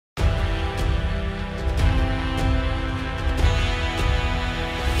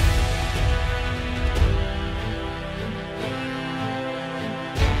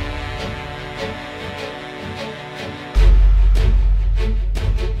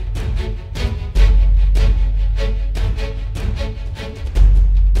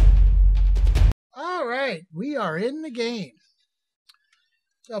are in the game.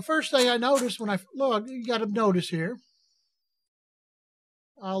 So first thing I noticed when I look, you got to notice here.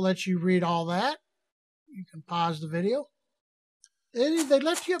 I'll let you read all that. You can pause the video. They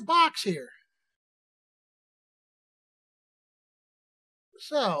left you a box here.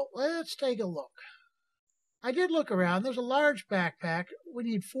 So let's take a look. I did look around. There's a large backpack. We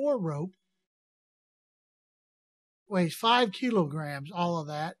need 4 rope. Weighs 5 kilograms, all of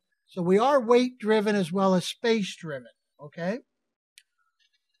that. So we are weight driven as well as space driven. Okay?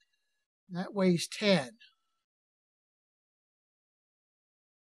 That weighs 10.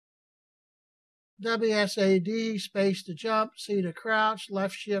 WSAD, space to jump, C to crouch,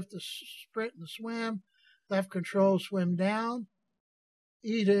 left shift to sprint and swim, left control swim down,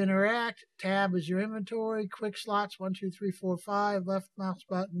 E to interact, tab is your inventory, quick slots 1, 2, 3, 4, 5, left mouse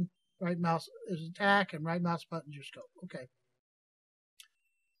button, right mouse is attack, and right mouse button is your scope. Okay.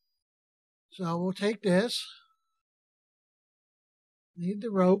 So we'll take this. Need the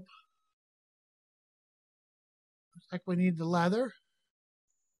rope. Looks like we need the leather.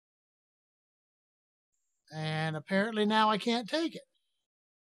 And apparently now I can't take it.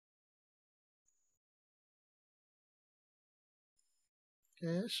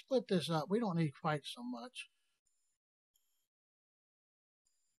 Okay, let's split this up. We don't need quite so much.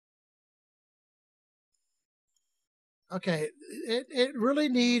 Okay, it really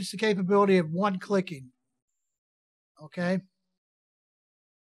needs the capability of one clicking. Okay.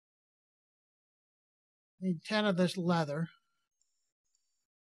 Need 10 of this leather.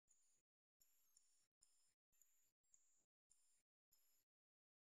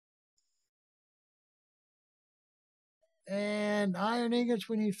 And iron ingots,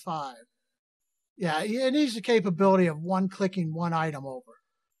 we need 5. Yeah, it needs the capability of one clicking one item over.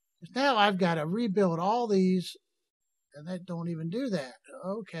 Now I've got to rebuild all these, and that don't even do that.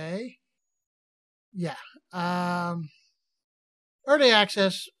 Okay. Yeah. Early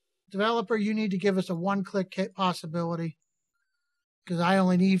access developer, you need to give us a one-click possibility because I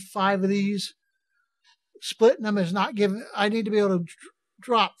only need 5 of these. Splitting them is not giving. I need to be able to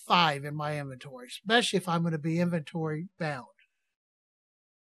drop 5 in my inventory, especially if I'm going to be inventory bound.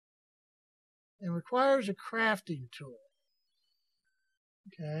 It requires a crafting tool.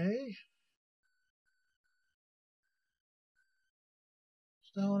 Okay.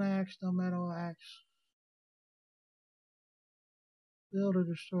 Stone axe, no metal axe. Builder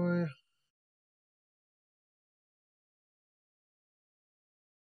destroyer.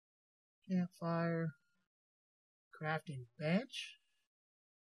 Campfire. Crafting bench.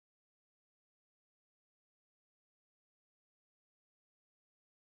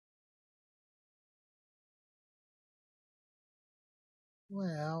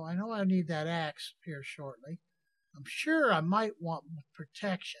 Well, I know I need that axe here shortly. I'm sure I might want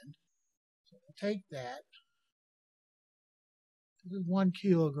protection. So we'll take that. This is 1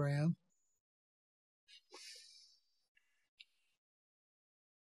 kilogram.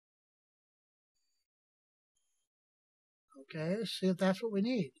 Okay, let's see if that's what we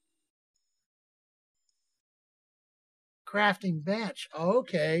need. Crafting bench.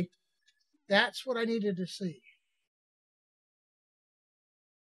 Okay, that's what I needed to see.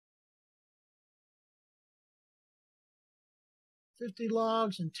 50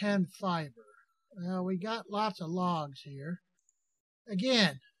 logs and 10 fiber. Well, we got lots of logs here.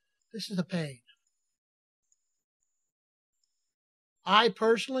 Again, this is a pain. I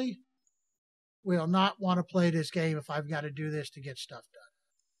personally will not want to play this game if I've got to do this to get stuff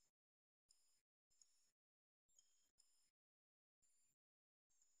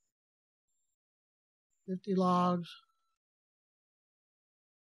done. $50 logs.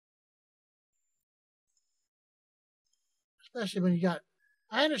 Especially when you got,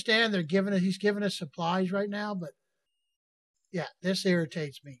 I understand he's giving us supplies right now, but yeah, this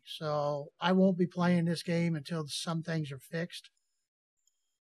irritates me. So I won't be playing this game until some things are fixed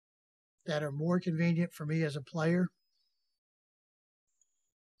that are more convenient for me as a player.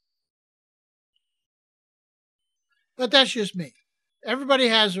 But that's just me. Everybody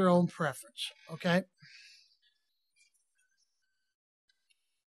has their own preference, okay?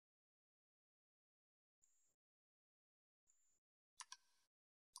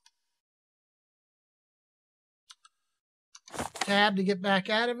 Tab to get back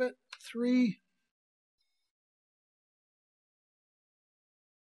out of it. 3.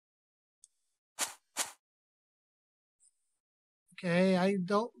 Okay, I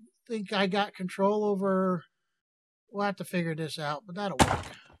don't think I got control over. We'll have to figure this out, but that'll work.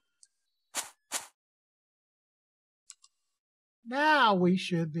 Now we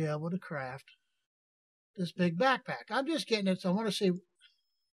should be able to craft this big backpack. I'm just getting it, so I want to see.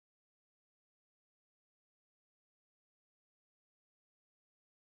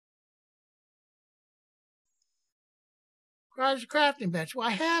 Requires a crafting bench. Well,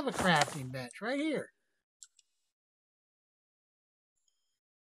 I have a crafting bench right here.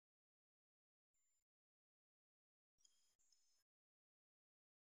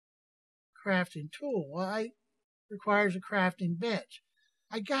 Crafting tool. Well, I requires a crafting bench.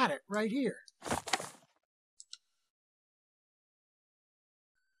 I got it right here.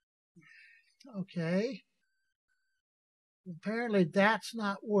 Okay. Apparently that's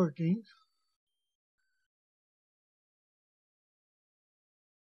not working.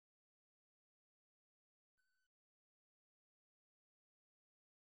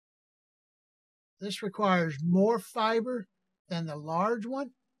 This requires more fiber than the large one.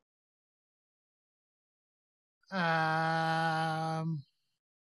 I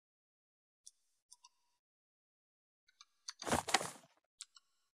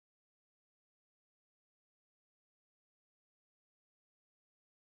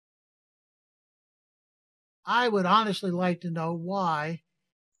would honestly like to know why.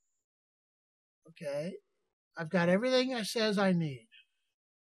 Okay. I've got everything it says I need.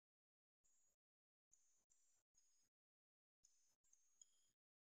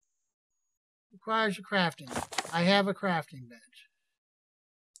 Requires a crafting bench. I have a crafting bench.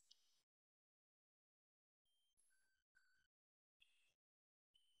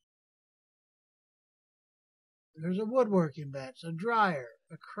 There's a woodworking bench, a dryer,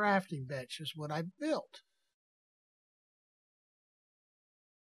 a crafting bench is what I built.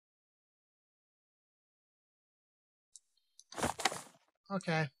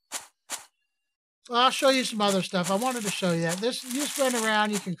 Okay. Well, I'll show you some other stuff. I wanted to show you that. This, you just run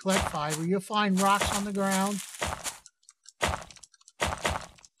around, you can collect fiber. You'll find rocks on the ground.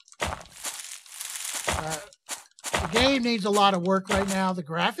 The game needs a lot of work right now. The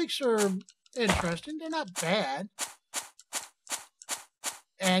graphics are interesting. They're not bad.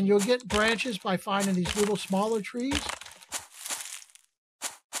 And you'll get branches by finding these little smaller trees.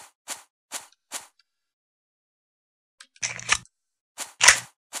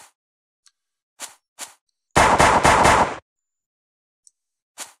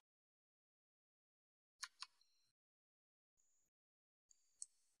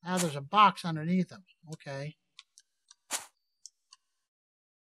 Now there's a box underneath them. Okay.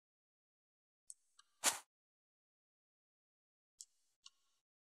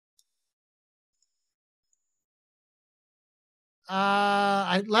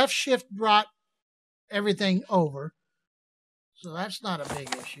 I left shift brought everything over. So that's not a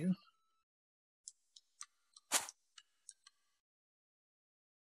big issue.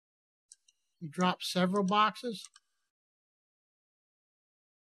 You drop several boxes.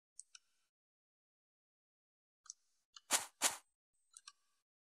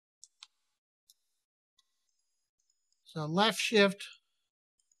 So left shift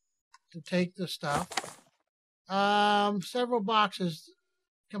to take the stuff. Several boxes.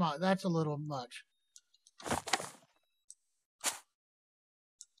 Come on, that's a little much.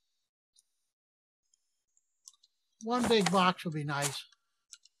 One big box would be nice.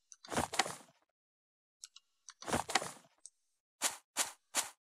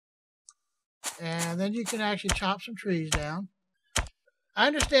 And then you can actually chop some trees down. I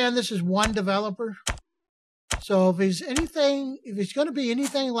understand this is one developer. So if it's going to be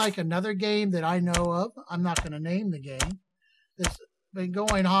anything like another game that I know of, I'm not going to name the game. It's been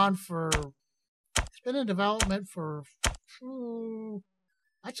going on it's been in development for,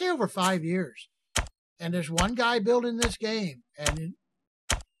 I'd say over 5 years. And there's one guy building this game, and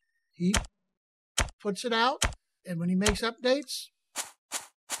he puts it out, and when he makes updates,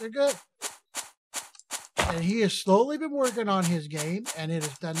 they're good. And he has slowly been working on his game, and it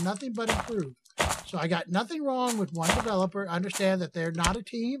has done nothing but improve. So I got nothing wrong with one developer. I understand that they're not a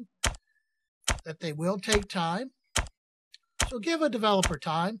team, that they will take time. So give a developer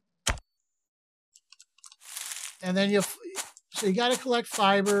time. And then you got to collect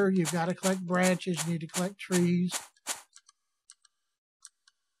fiber, you've got to collect branches, you need to collect trees.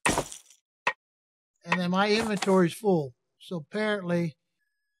 And then my inventory's full. So apparently,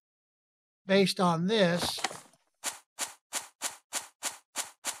 based on this,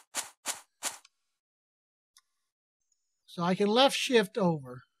 so I can left shift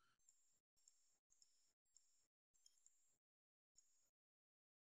over.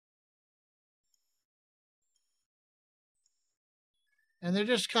 And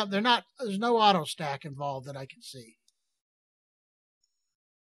there's no auto stack involved that I can see.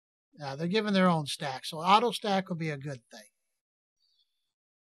 They're given their own stack. So auto stack will be a good thing.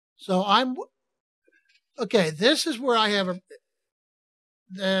 So okay, this is where I have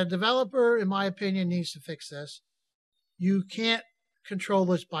the developer, in my opinion, needs to fix this. You can't control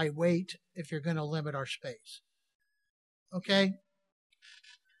this by weight if you're going to limit our space. Okay?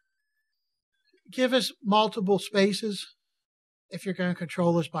 Give us multiple spaces if you're going to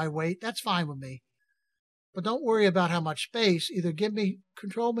control us by weight. That's fine with me. But don't worry about how much space. Either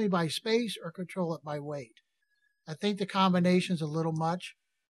control me by space or control it by weight. I think the combination's a little much,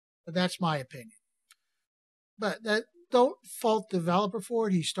 but that's my opinion. But don't fault the developer for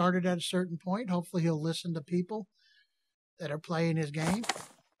it. He started at a certain point. Hopefully he'll listen to people that are playing his game.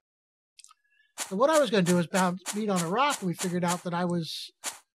 So what I was going to do is beat on a rock, and we figured out that I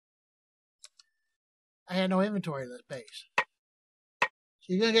had no inventory of this base. So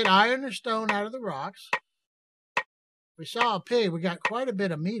you're going to get iron or stone out of the rocks. We saw a pig. We got quite a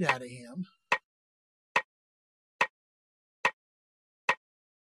bit of meat out of him.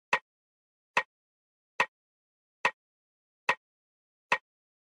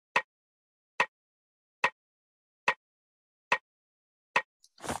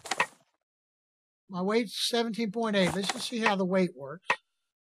 My weight's 17.8. Let's just see how the weight works.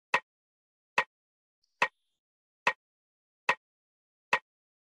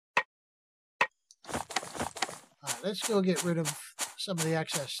 All right, let's go get rid of some of the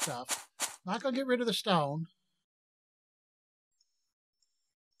excess stuff. I'm not going to get rid of the stone.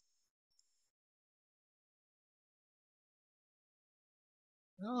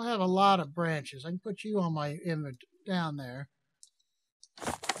 I don't have a lot of branches. I can put you on my inventory down there.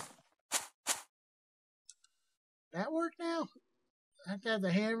 That work now? I have to have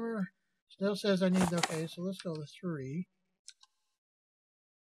the hammer. Still says I need, okay, so let's go to 3.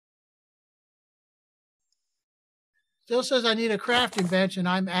 Still says I need a crafting bench, and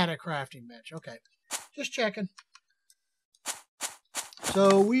I'm at a crafting bench. Okay, just checking.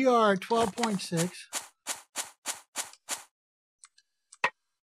 So we are 12.6.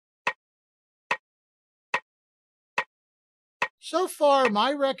 So far,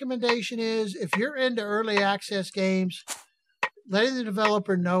 my recommendation is if you're into early access games, letting the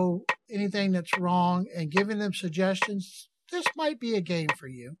developer know anything that's wrong and giving them suggestions, this might be a game for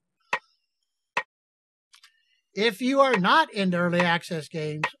you. If you are not into early access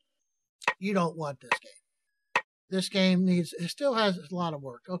games, you don't want this game. This game it still has a lot of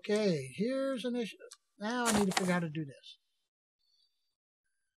work. Okay, here's an issue. Now I need to figure out how to do this.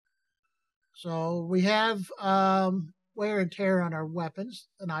 So we have wear and tear on our weapons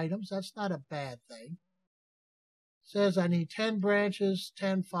and items. That's not a bad thing. It says I need 10 branches,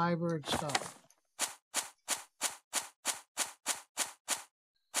 10 fiber, and stone.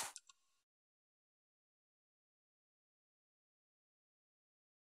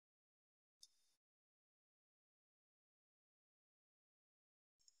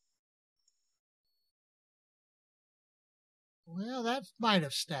 Well, that might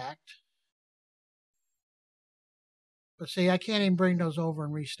have stacked. But see, I can't even bring those over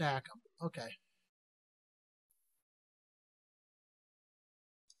and restack them. Okay.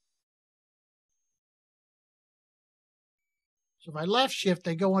 So if I left shift,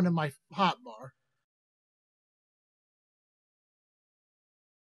 they go into my hotbar.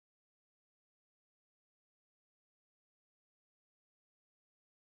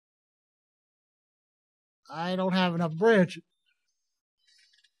 I don't have enough branches,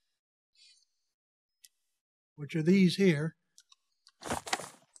 which are these here.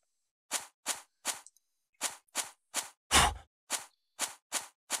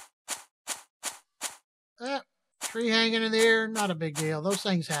 Tree hanging in the air, not a big deal. Those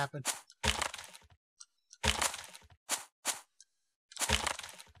things happen.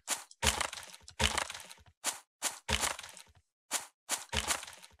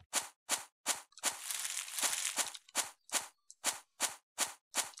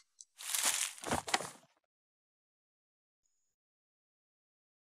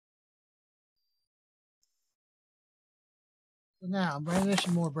 So now I'm bringing in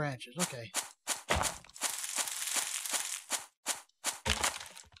some more branches. Okay.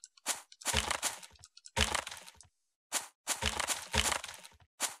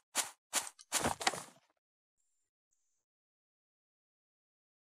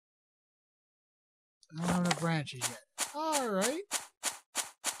 I don't have enough branches yet. All right.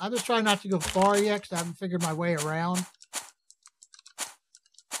 I'm just trying not to go far yet because I haven't figured my way around.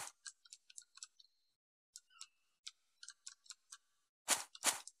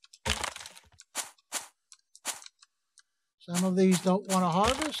 Some of these don't want to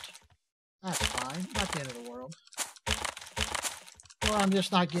harvest. That's fine. Not the end of the world. Or I'm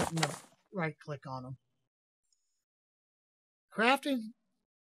just not getting the right click on them. Crafting,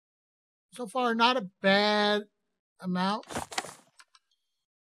 so far, not a bad amount.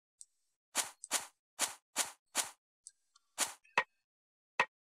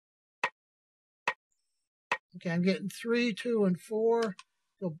 Okay, I'm getting 3, 2, and 4.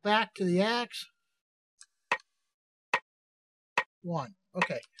 Go back to the axe. 1.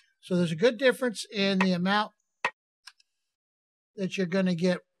 Okay, so there's a good difference in the amount that you're going to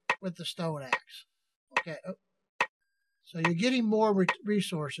get with the stone axe. Okay, so you're getting more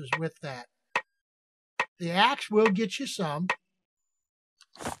resources with that. The axe will get you some.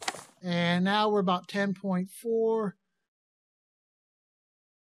 And now we're about 10.4.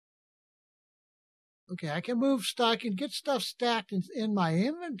 Okay, I can move stuff. I can get stuff stacked in my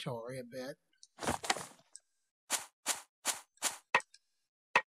inventory a bit.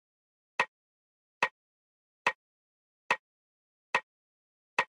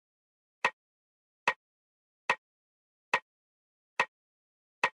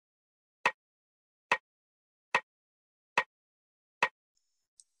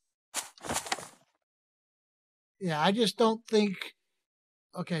 Yeah, I just don't think.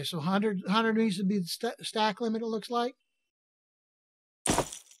 Okay, so 100 needs to be the stack limit, it looks like.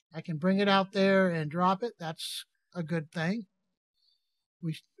 I can bring it out there and drop it. That's a good thing.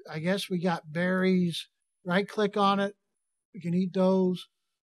 I guess we got berries. Right click on it. We can eat those.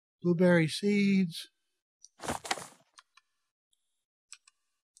 Blueberry seeds.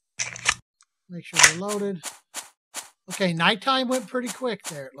 Make sure they're loaded. Okay, nighttime went pretty quick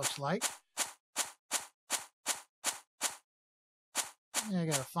there, it looks like. I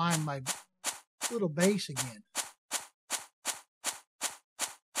gotta find my little base again.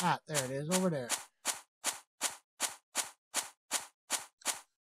 Ah, there it is, over there.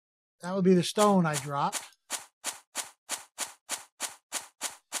 That would be the stone I dropped.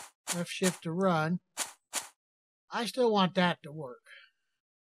 Left shift to run. I still want that to work.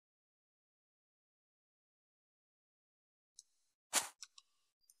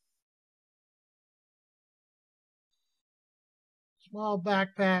 Small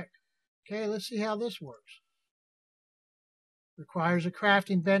backpack. Okay, let's see how this works. Requires a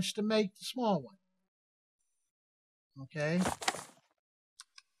crafting bench to make the small one. Okay.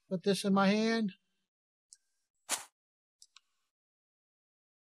 Put this in my hand.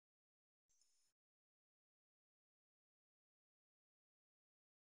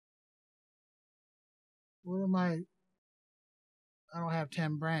 What am I? I don't have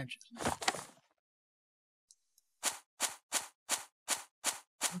 10 branches.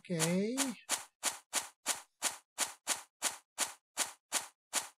 Okay.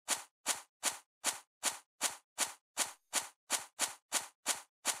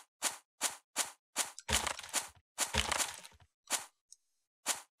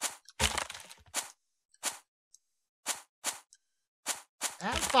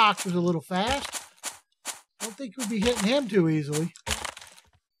 That fox was a little fast. Don't think we'd be hitting him too easily.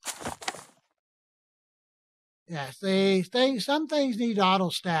 Yes, some things need auto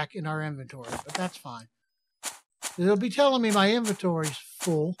stack in our inventory, but that's fine. It'll be telling me my inventory's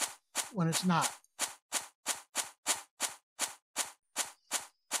full when it's not.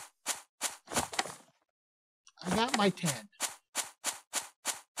 I got my 10.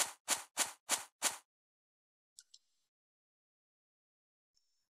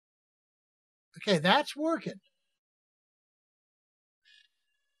 Okay, that's working.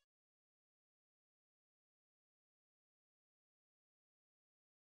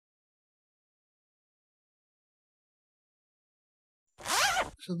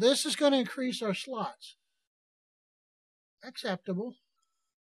 So this is going to increase our slots. Acceptable.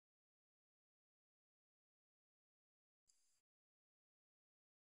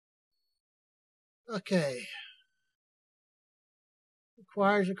 Okay.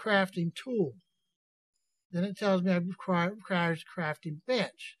 Requires a crafting tool. Then it tells me it requires a crafting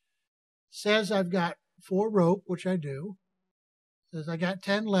bench. Says I've got 4 rope, which I do. Says I got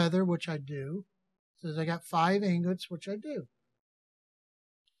 10 leather, which I do. Says I got 5 ingots, which I do.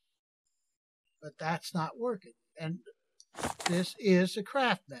 But that's not working. And this is a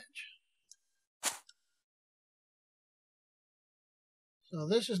craft bench. So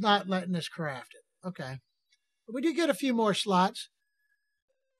this is not letting us craft it. Okay. But we did get a few more slots.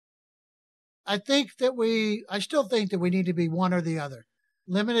 I still think that we need to be one or the other.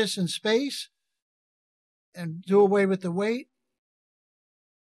 Limit us in space and do away with the weight.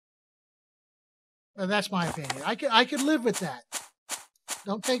 That's my opinion. I could live with that.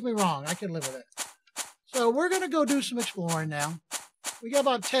 Don't take me wrong. I could live with it. So we're going to go do some exploring now. We got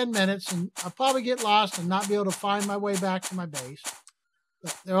about 10 minutes, and I'll probably get lost and not be able to find my way back to my base.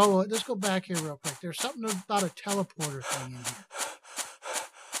 But let's go back here real quick. There's something about a teleporter thing in here.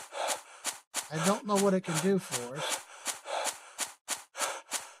 I don't know what it can do for us.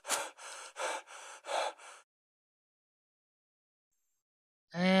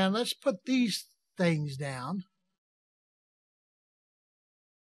 And let's put these things down.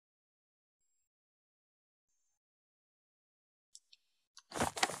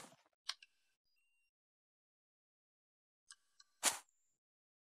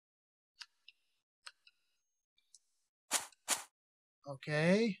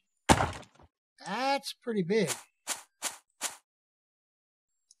 Okay. That's pretty big.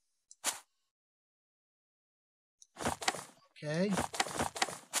 Okay.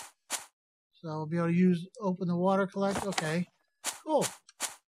 So we'll be able to open the water collector. Okay. Cool. A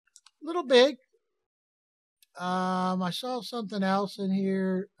little big. I saw something else in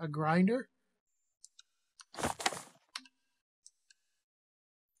here. A grinder.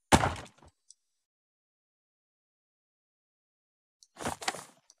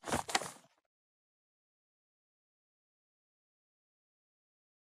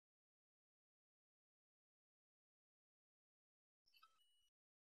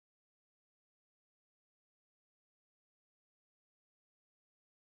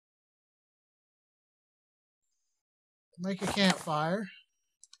 Make a campfire.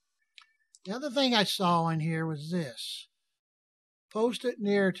 The other thing I saw in here was this. Post it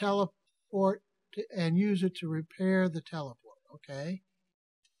near a teleport and use it to repair the teleport. Okay.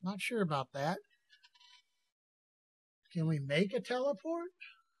 Not sure about that. Can we make a teleport?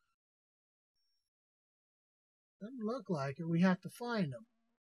 Doesn't look like it. We have to find them.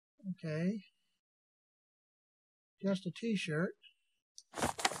 Okay. Just a t-shirt.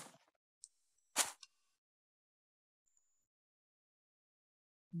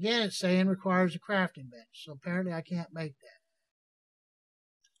 Again, it's saying requires a crafting bench. So apparently I can't make that.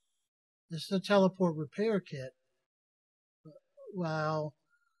 This is a teleport repair kit. Well,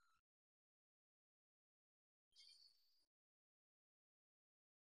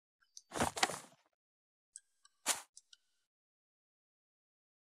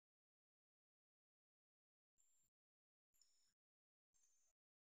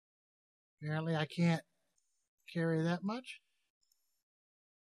 apparently I can't carry that much.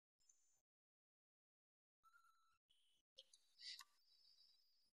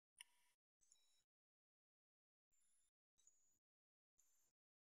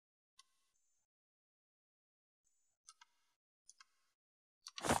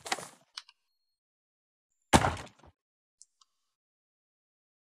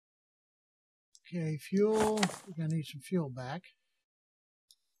 Okay, fuel. We're going to need some fuel back.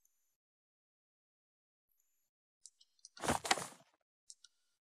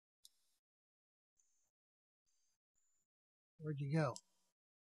 Where'd you go?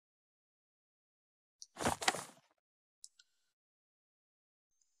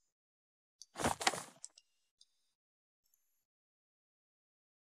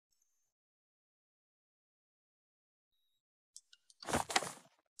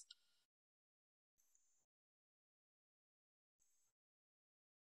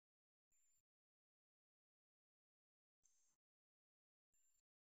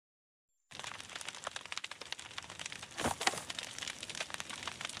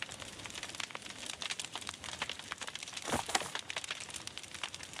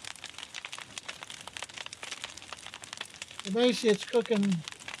 So basically it's cooking.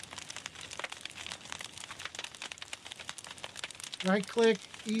 Right click,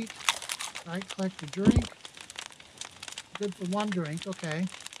 eat. Right click to drink. Good for one drink, okay.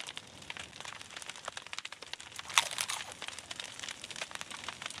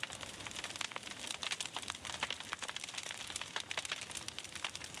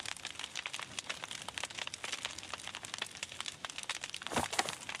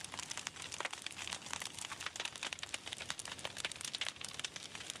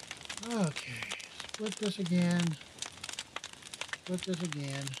 Okay, split this again. Split this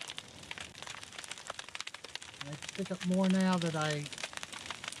again. I can pick up more now that I...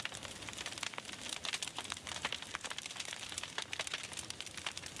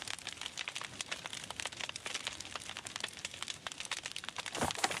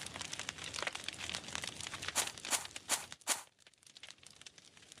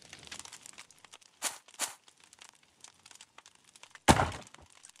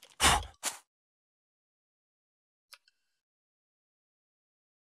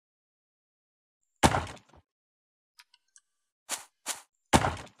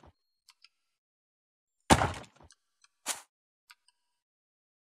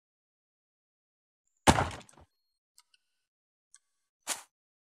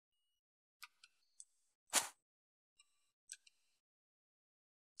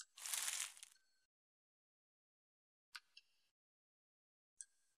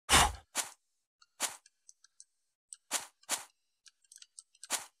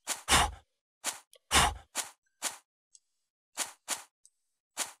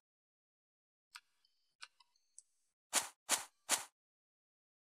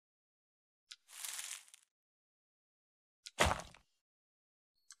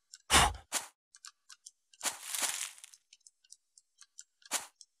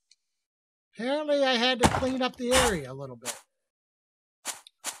 Apparently I had to clean up the area a little bit.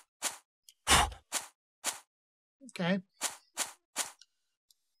 Okay.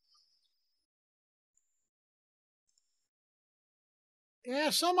 Yeah,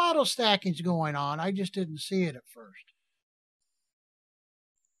 some auto stacking's going on. I just didn't see it at first.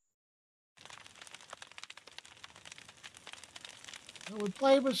 I would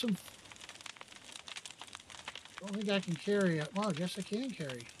play with some. Don't think I can carry it. Well, I guess I can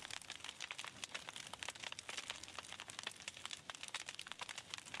carry.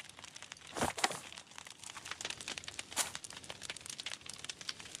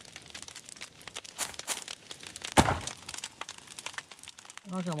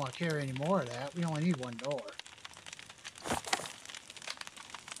 I'm not going to want to carry any more of that. We only need one door.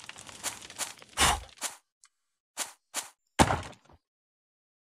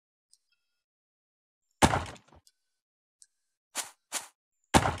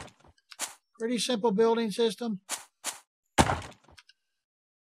 Pretty simple building system.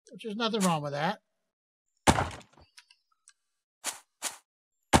 Which is nothing wrong with that.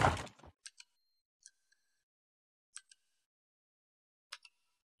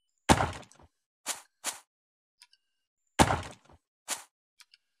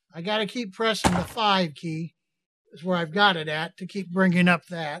 I got to keep pressing the 5 key. Is where I've got it at to keep bringing up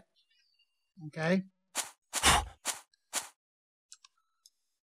that. Okay.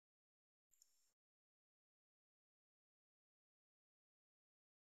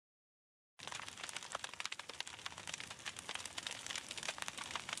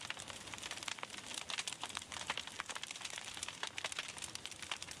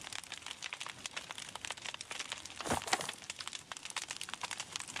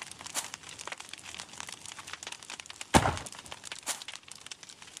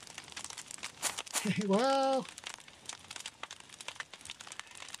 Well,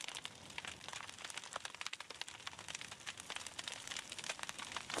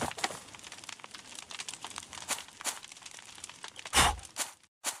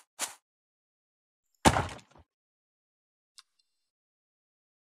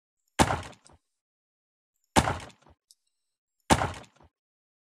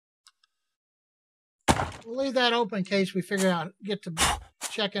 we'll leave that open in case we get to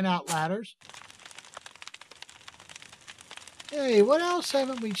checking out ladders. Hey, what else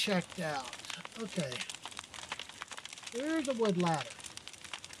haven't we checked out? Okay. Here's a wood ladder.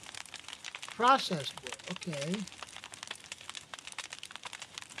 Processed wood. Okay.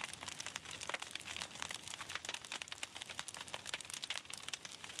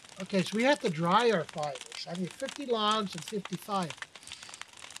 Okay, so we have to dry our fibers. I need 50 logs and 50 fibers.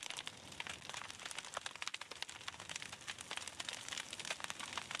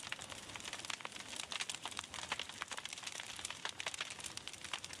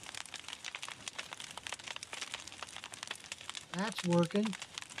 That's working.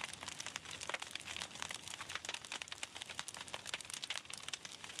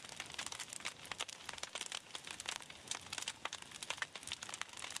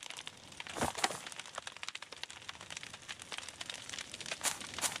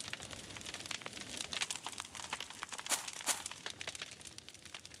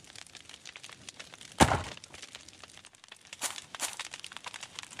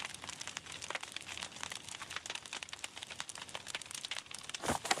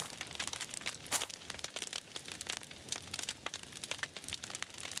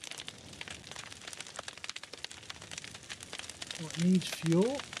 So it needs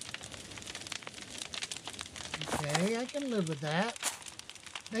fuel. Okay, I can live with that.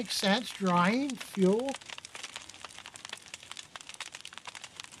 Makes sense. Drying, fuel.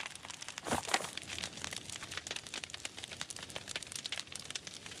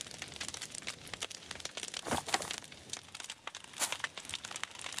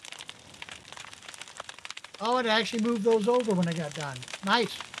 Oh, it actually moved those over when I got done.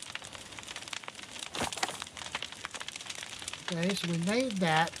 Nice. Okay, so we made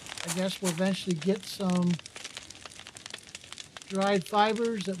that. I guess we'll eventually get some dried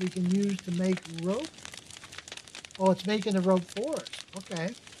fibers that we can use to make rope. Oh, it's making the rope for us.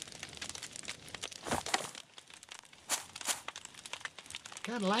 Okay.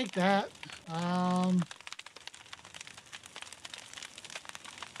 Kind of like that.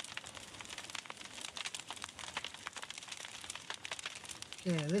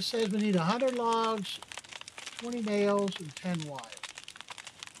 Okay, this says we need 100 logs, 20 nails, and 10 wire.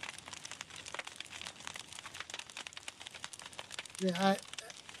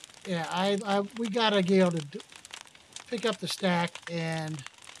 We gotta be able to pick up the stack and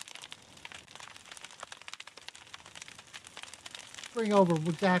bring over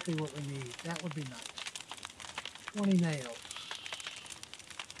exactly what we need. That would be nice. 20 nails.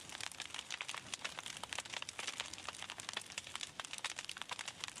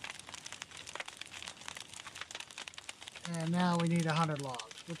 And now we need 100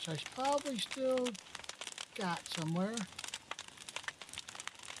 logs, which I probably still got somewhere.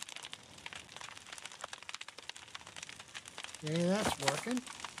 Okay, that's working.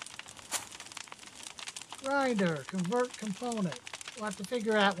 Grinder, convert component. We'll have to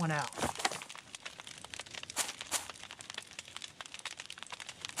figure that one out.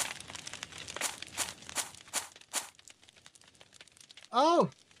 Oh,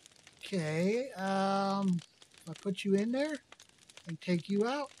 okay. I'll put you in there and take you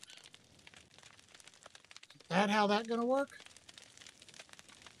out. Is that how that's going to work?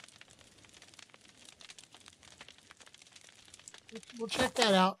 We'll check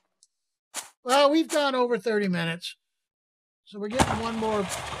that out. Well, we've gone over 30 minutes. So we're getting one more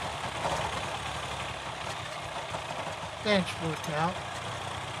bench worked out.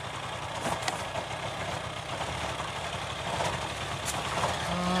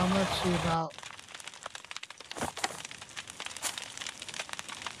 Let's see about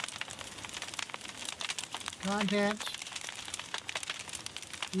contents.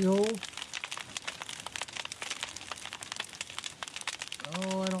 Fuel.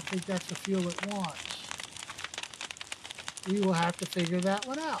 Oh, I don't think that's the fuel it wants. We will have to figure that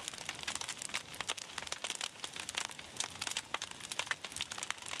one out.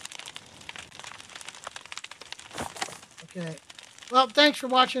 Okay. Well, thanks for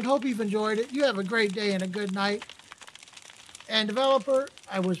watching. Hope you've enjoyed it. You have a great day and a good night. And developer,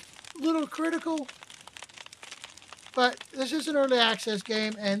 I was a little critical, but this is an early access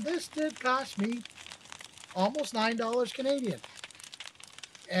game, and this did cost me almost $9 Canadian.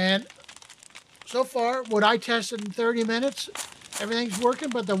 And so far, what I tested in 30 minutes, everything's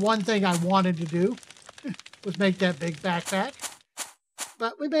working, but the one thing I wanted to do was make that big backpack.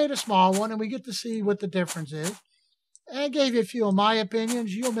 But we made a small one, and we get to see what the difference is. And I gave you a few of my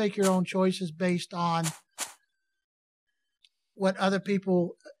opinions. You'll make your own choices based on what other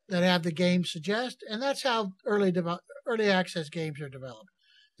people that have the game suggest. And that's how early access games are developed.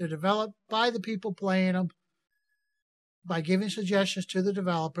 They're developed by the people playing them, by giving suggestions to the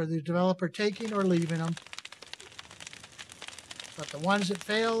developer taking or leaving them. But the ones that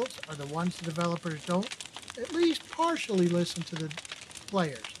fail are the ones the developers don't at least partially listen to the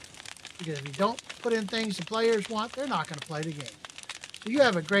players. Because if you don't put in things the players want, they're not going to play the game. So you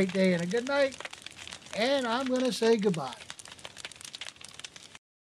have a great day and a good night, and I'm going to say goodbye.